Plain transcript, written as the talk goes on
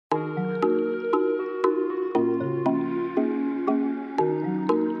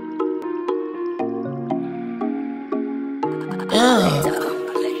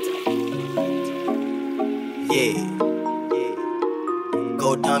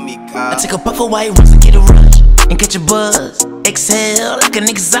me, Kyle. I take a puff of white Runtz and get a rush and catch a buzz. Exhale like a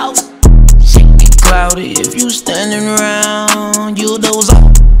nigga's exhaust. Shit get cloudy if you standing around. You'll doze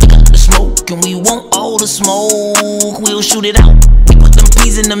off. We got the smoke and we want all the smoke. We'll shoot it out. We put them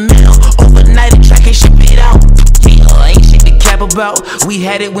peas in the mail. Overnight and track and ship it out. Yeah, ain't shit to cap about. We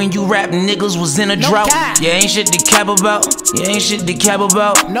had it when you rap niggas was in a drought. Yeah, ain't shit to cap about. Yeah, ain't shit to cap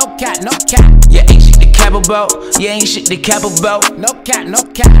about. No cap, no cap. Yeah, ain't shit to cap about. Yeah, ain't shit to cap about. No cap, no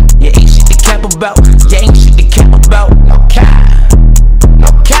cap. Yeah, ain't shit to cap about. Yeah, ain't shit to cap about. No cap,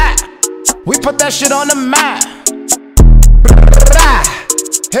 no cap. We put that shit on the map.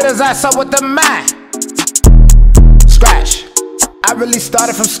 Hit his ass up with the mat. Scratch. I really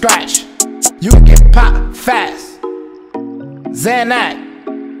started from scratch. You can get popped fast. Xanax.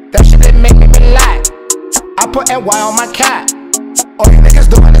 That shit didn't make me relax. I put NY on my cat. All you niggas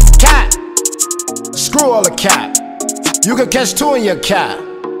doing is cat. Screw all the cap. You can catch two in your cap.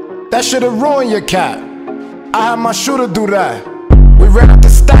 That shit'll ruin your cap. I had my shooter do that. We ran up the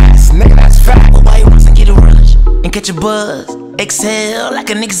stats, nigga, that's fact. White Runtz and get a rush and catch a buzz. Exhale like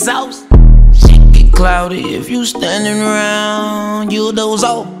a nigga's exhaust. Shit get cloudy if you standing around. You'll doze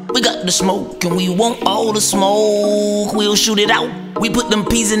off. We got the smoke and we want all the smoke. We'll shoot it out. We put them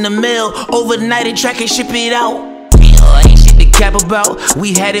peas in the mail. Overnight and track and ship it out. Yeah, ain't shit to cap about.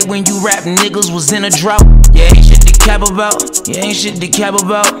 We had it when you rap niggas was in a drought. Yeah, ain't shit to cap about. Yeah, ain't shit to cap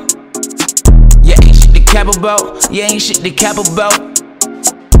about. Yeah, ain't shit to cap about. Yeah, ain't shit to cap about.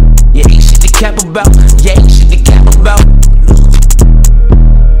 Yeah, ain't shit to cap about. Yeah, ain't shit to cap about.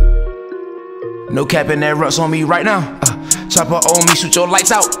 No capping that Runtz on me right now. Chopper on me, shoot your lights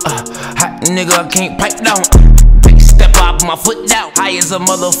out. Hot nigga, I can't pipe down. Big step up, my foot down. High as a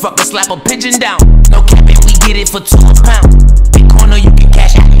motherfucker, slap a pigeon down. No capping, we get it for $2 a pound. Big corner, you can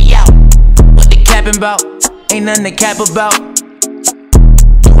cash at me out. What they capping about? Ain't nothing to cap about.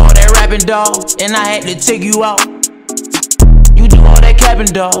 You all that rapping, dog, and I had to take you out. You do all that capping,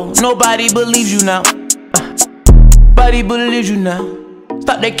 dog. Nobody believes you now. Nobody believes you now.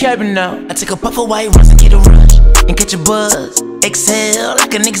 Stop that capping now. I take a puff of white Runtz and get a rush and catch a buzz. Exhale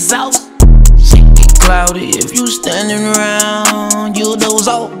like a nigga's exhaust. Shit get cloudy if you standing around. You'll doze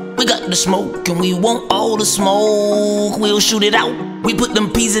off. We got the smoke and we want all the smoke. We'll shoot it out. We put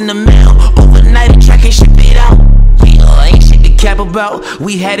them peas in the mail. Overnight and track and ship it out. Yeah, ain't shit to cap about.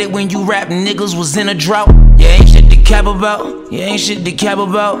 We had it when you rap niggas was in a drought. Yeah, ain't shit to cap about. Yeah, ain't shit to cap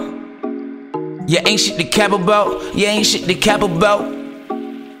about. Yeah, ain't shit to cap about. Yeah, ain't shit to cap about.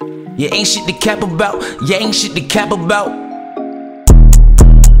 Yeah, ain't shit to cap about. Yeah, ain't shit to cap about.